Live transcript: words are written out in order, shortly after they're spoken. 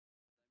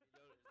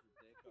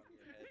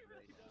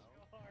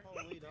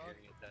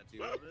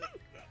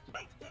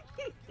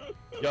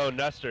Yo,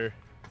 Nestor.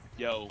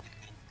 Yo.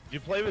 Did you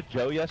play with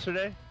Joe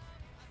yesterday?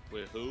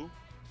 With who?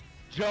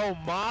 Joe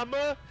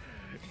Mama?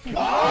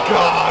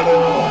 Got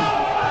him!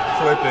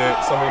 Clip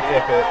it. Somebody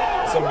clip it.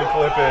 Somebody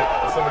clip it.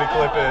 Somebody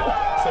clip it.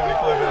 Somebody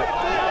clip it.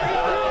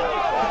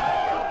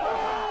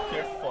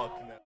 Get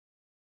fucked now.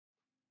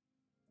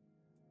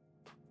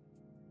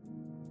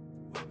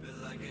 Whip it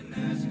like a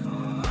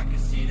NASCAR. I can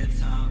see the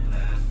time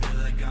pass. Feel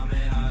like I'm in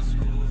high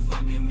school.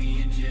 Fucking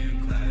me in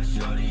gym class.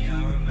 Shorty, I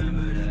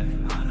remember that.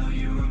 I know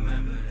you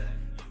remember that.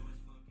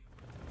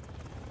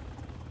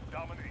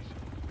 Domination.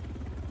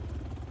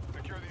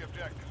 Secure the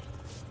objective.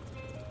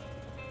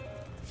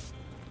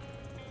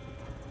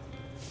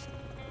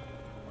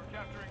 We're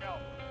capturing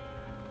Alpha.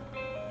 The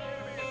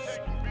enemy is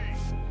taking B.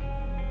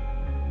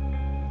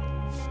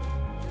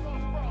 We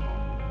lost Bravo.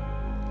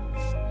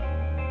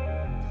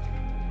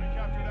 We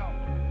captured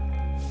Alpha.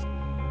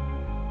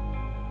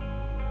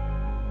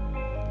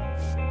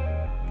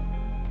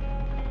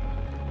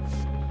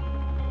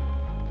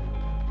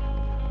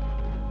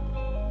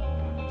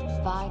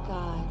 By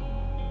God.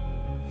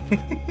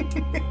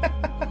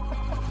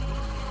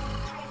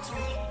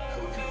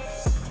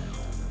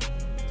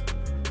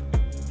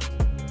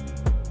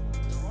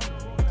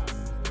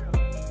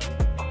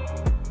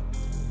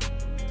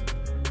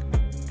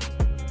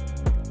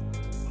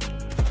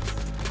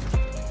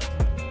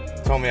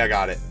 Tell me I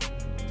got it.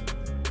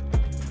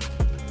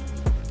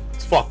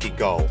 Let's fucking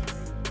go.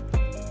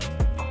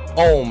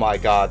 Oh my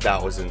god,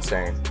 that was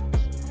insane.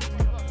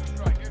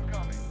 Strike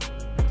incoming.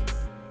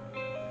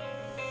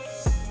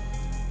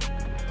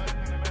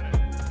 Less than a minute.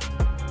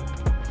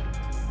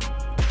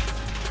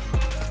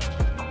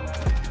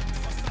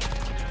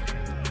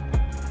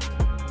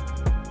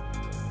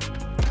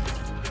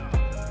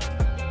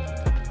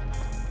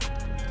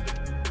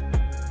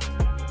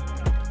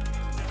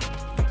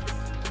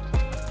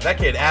 That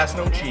kid ass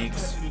no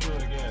cheeks.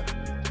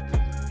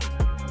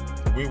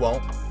 We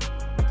won't.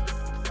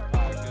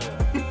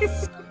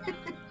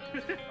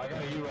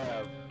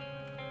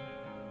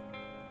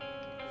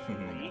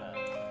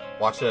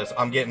 Watch this.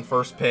 I'm getting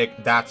first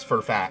pick. That's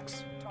for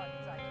facts.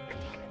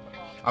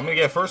 I'm gonna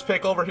get first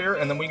pick over here,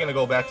 and then we're gonna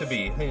go back to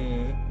B.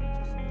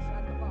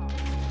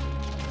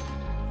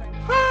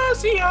 Ah,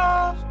 see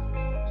ya.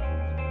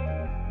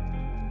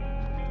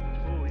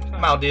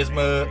 I'm out this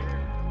mug.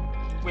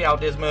 We out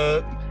this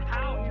mug.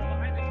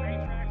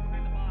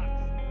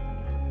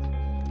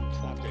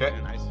 Okay.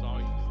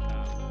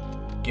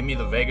 Give me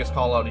the Vegas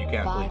call out you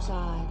can, By please.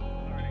 God.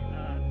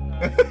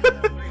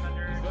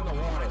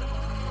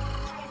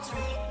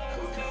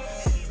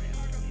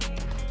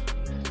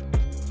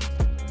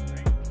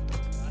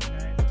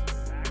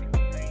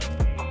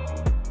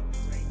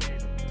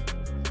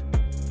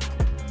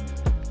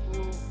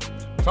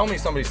 Tell me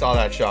somebody saw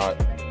that shot.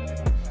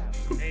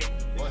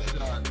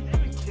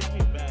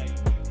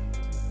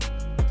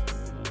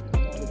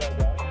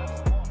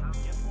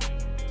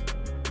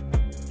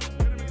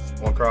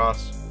 One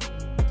cross.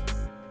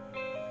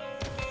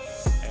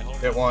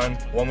 Hit one.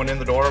 One went in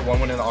the door, one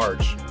went in the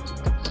arch.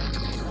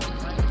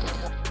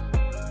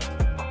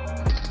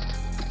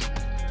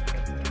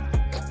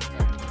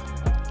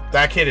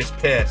 That kid is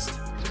pissed.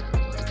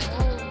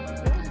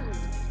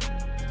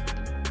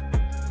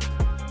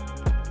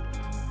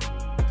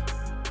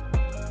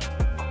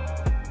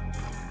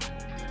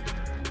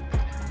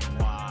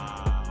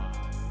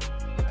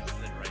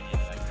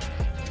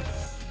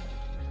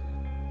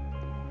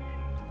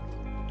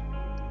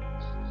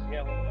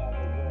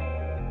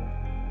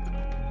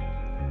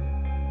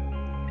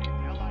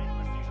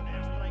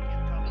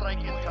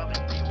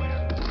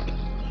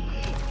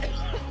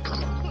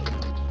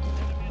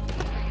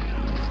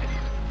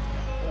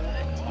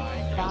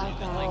 By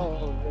God.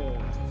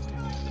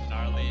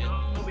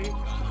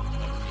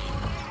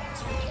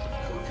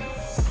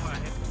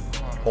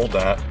 Hold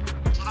that.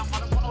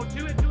 Oh,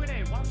 do it,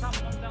 A. One top,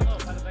 one down low,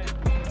 by the van.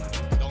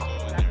 Don't go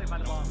in there. By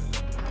the bomb.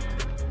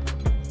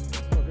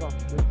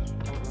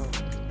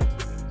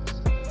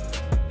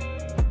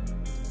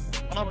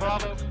 Come on,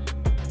 Bravo.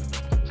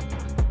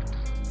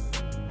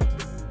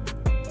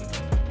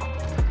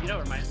 You know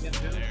what reminds me of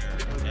too?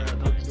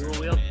 Those dual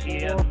wheel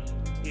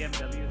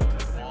BMWs.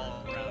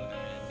 All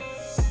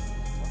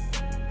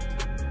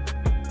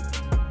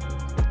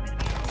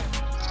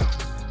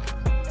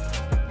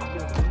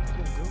around them.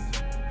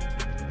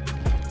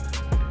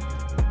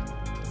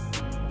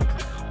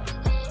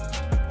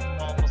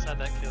 Almost had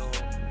that kill.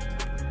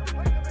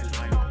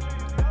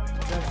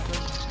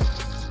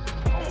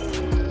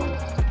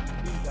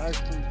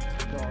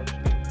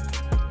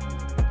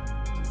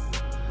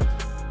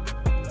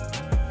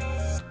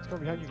 Come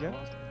behind you again.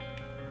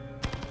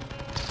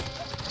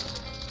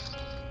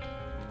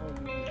 Oh,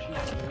 you shoot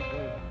me.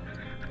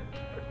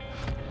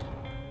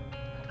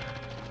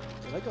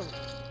 Did I go?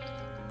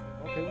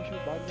 Okay, we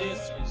should buy the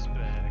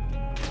Disrespect.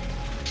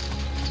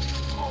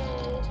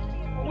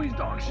 Oh, he's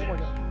dog shit. Oh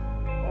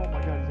my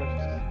god,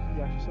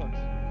 he actually sucks.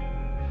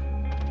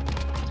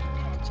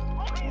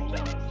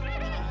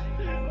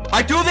 I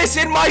do this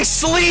in my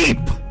sleep!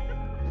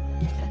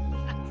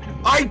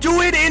 I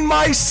do it in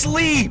my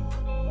sleep!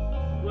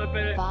 Flip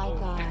it. By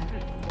God.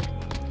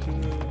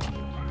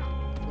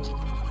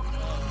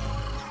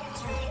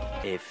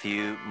 A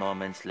few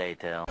moments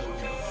later.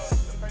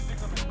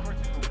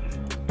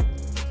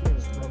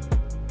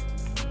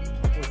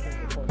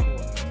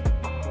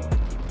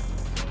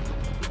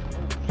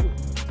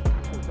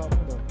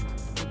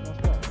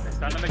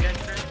 Stun him again,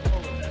 Chris.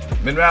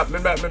 Mid-map,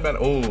 mid-map, mid-map.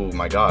 Oh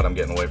my god, I'm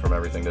getting away from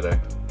everything today.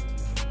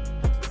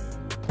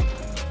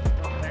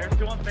 There's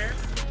two on stairs.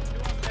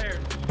 Two on stairs.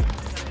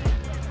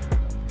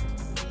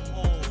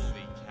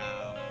 Holy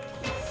cow.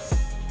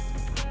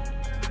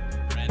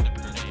 Random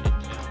grenade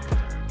kill.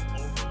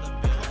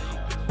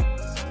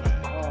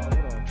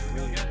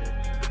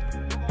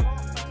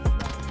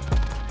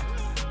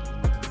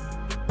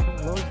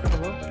 Over the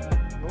building.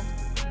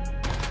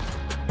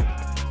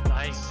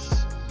 Nice.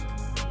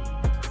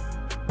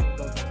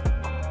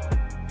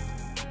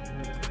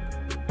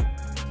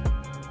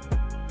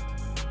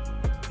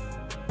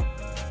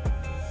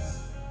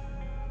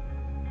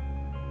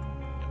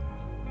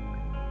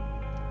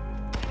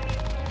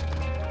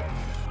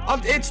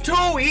 It's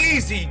too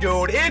easy,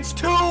 dude. It's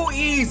too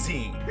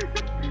easy.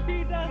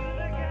 He does it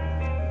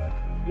again.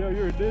 Yo,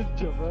 you're a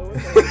ninja, bro.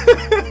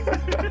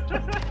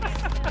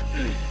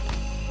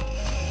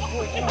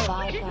 What the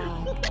By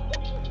God.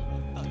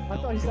 I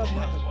thought he got me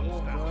on the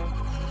wall, bro.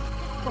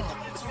 Fuck.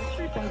 I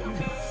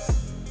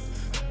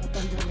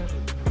thought he got me on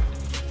the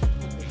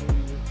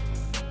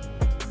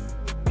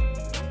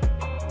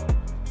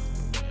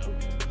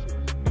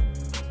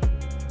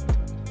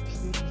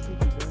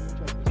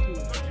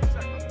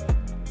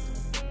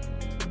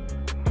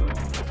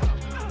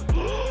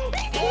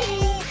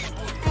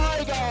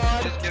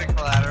Just getting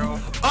collateral.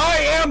 I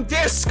am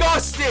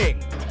disgusting!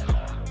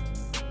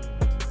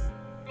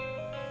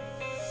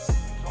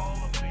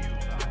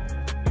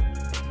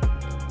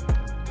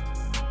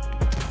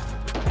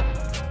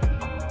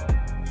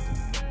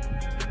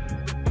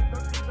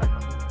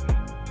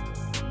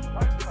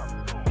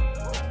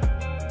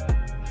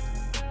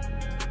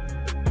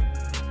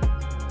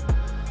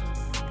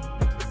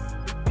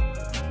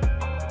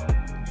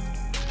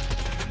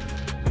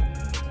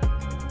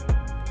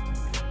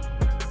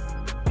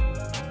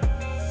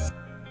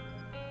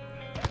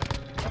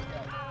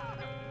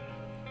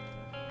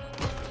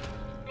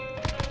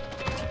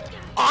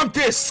 I'm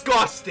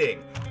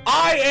disgusting!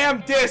 I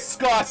am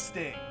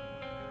disgusting!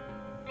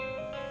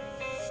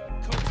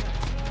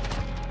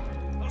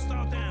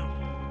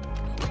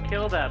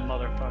 Kill that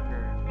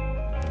motherfucker.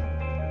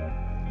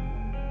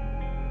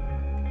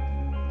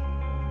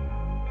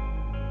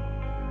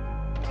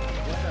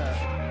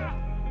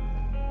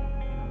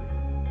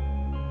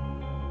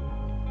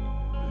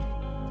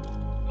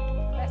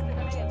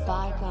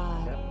 By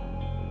God.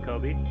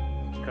 Kobe.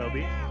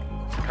 Kobe.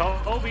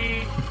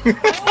 Kobe.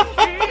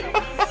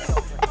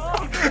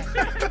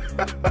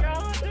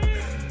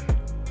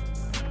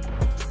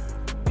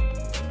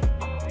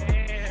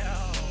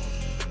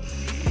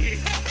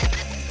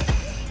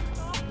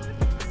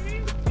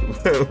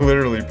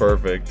 Literally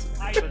perfect.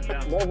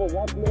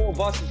 Watch more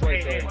buses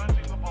right there.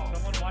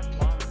 Someone watch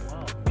bomb as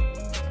well.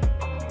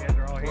 You guys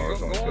are all here. Oh,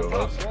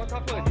 Go on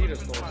top of the Adidas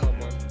store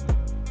somewhere.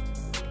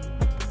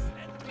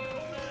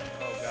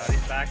 Oh god,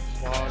 he's back.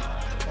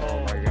 Oh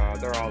my god,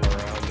 they're all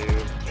around,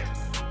 dude.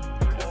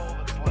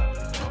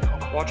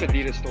 Watch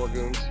Adidas store,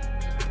 goons.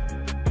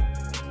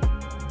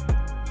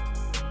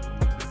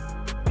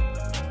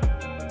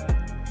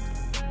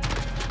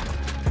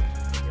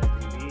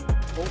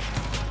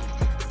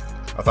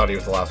 I thought he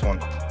was the last one.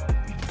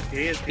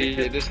 He is.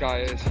 Yeah, this guy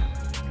is.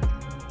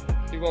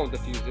 He won't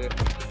defuse it.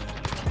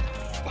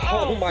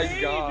 Oh my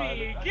baby, god.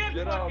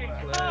 get out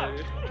fucking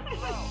play.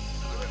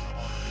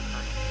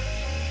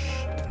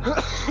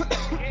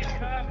 Get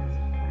cuffed,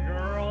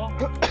 girl.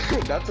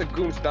 That's a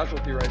goon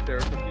specialty right there.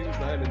 Defuse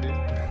the enemy.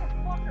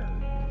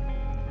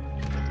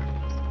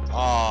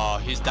 Oh,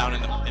 he's down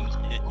in the mud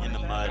in the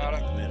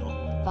middle.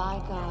 By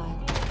God.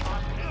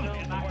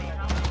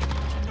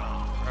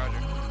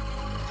 Roger.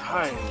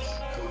 Nice.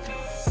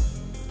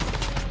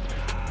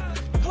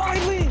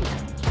 Riley!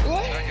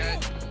 What? Okay.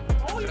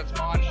 That's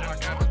spawn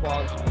shotgun.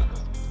 Spawn.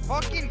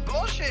 Fucking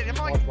bullshit. I'm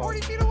like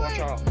 40 feet away. Watch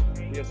out.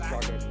 He has a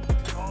shotgun.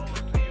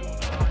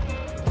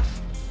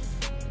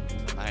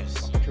 Nice.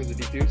 For the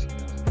defuse.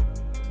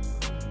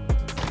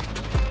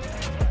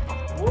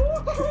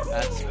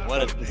 That's what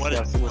a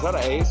Was that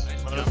an ace?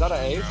 Was that an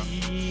ace?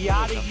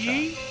 Yada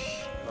yee.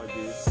 Oh,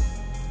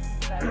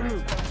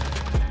 dude.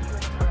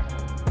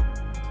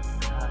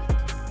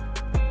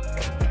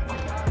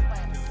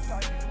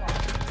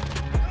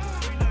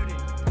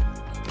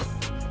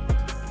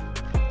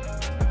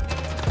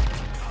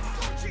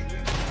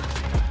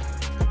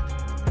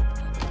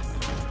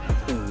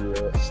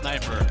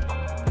 sniper.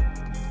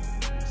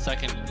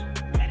 Second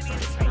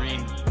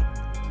green.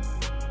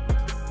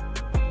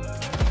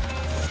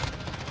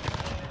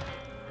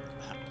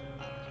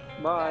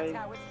 Bye.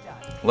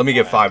 Let me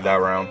get 5 that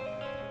round.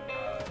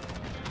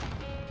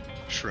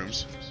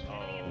 Shrooms.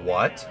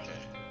 What?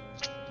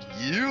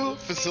 You,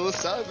 Facilla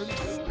 7,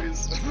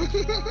 please.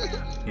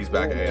 He's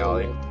back A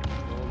alley.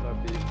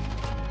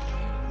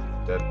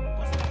 Dead.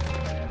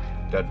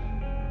 Dead.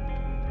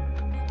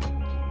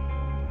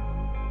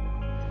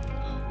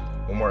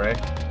 One more A.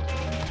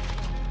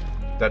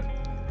 Dead.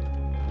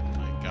 Oh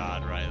my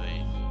God,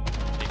 Riley.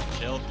 Take a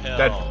chill pill.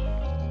 Dead.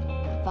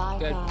 By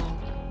Dead. God.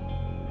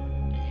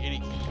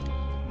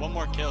 One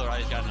more kill,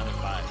 Riley's got another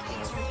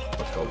 5.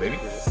 Let's go, baby.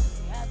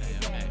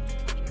 Okay.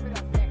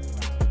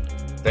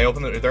 They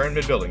open the. They're in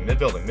mid building. Mid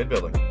building. Mid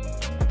building.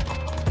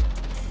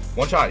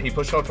 One shot. He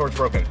pushed out towards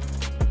broken.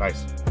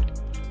 Nice.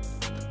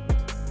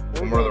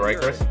 One more to the right,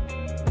 Chris.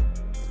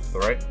 The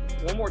right.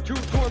 One more. Two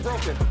are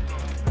broken.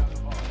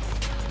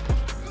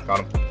 Got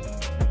him.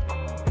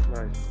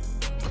 Nice.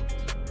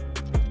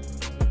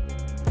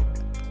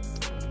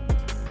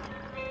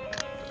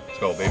 Let's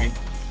go, baby.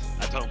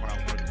 I told him when I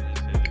was working, he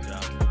said good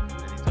job.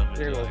 And he told me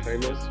Here you go, to,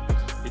 famous.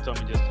 he told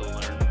me just to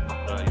learn,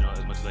 you know,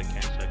 as much as I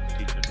can so I can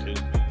teach him too.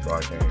 Bro,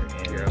 I can't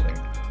hear anything.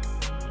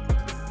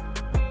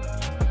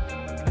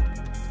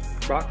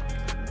 Brock.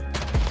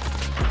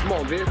 Come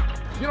on, bitch.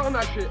 Get on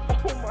that shit.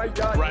 Oh my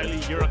God. Riley,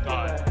 you're a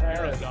god.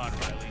 You're a god,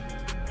 Riley.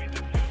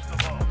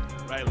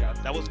 Riley,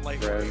 that was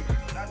like.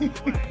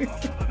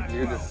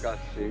 You're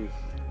disgusting.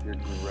 You're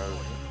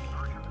gross.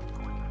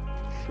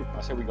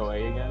 I say we go A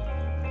again.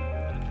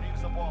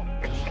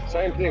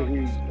 Same thing.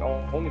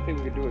 Only thing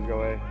we can do is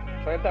go A.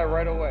 Plant that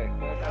right away.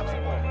 Plant that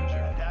right away.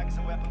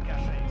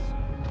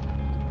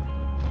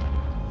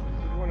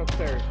 There's one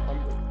upstairs.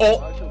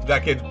 Oh,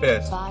 that kid's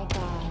pissed. By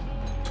God.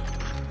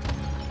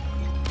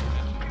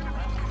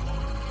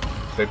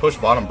 They pushed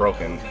bottom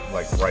broken,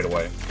 like, right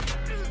away.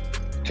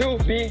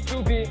 2B.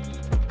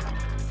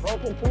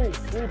 Broken 3.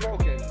 3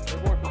 broken. They're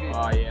going for B.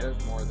 Oh yeah,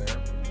 there's more there.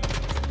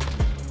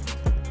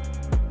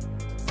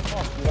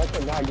 Oh, dude, I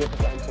could not get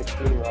the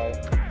M16 right.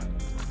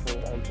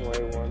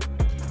 M2A1.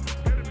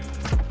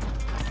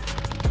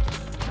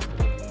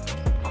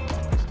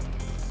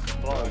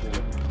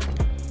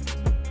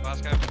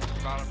 Last guy,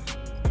 bottom.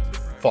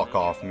 Fuck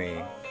off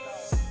me.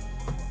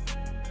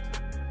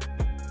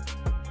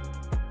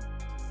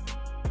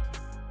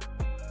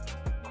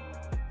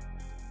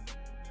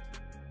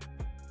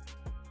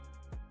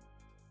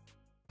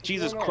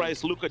 Jesus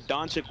Christ, Luka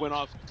Doncic went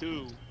off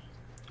too.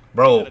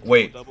 Bro,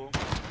 wait.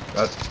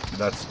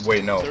 That's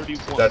wait, no.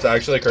 That's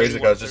actually crazy,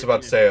 because I was just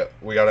about to say it.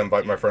 We gotta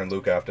invite my friend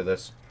Luke after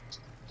this.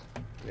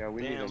 Yeah,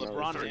 we need another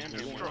LeBron 13. and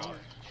him went off.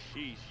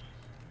 Sheesh.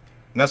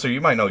 Nessa,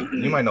 you might know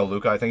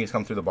Luca. I think he's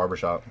come through the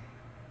barbershop.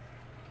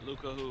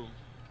 Luka who?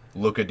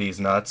 Luca D's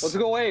nuts. Let's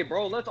go A,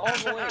 bro. Let's all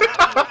go A.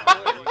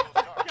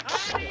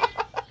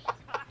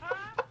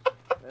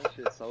 That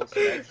shit's so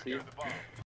sexy.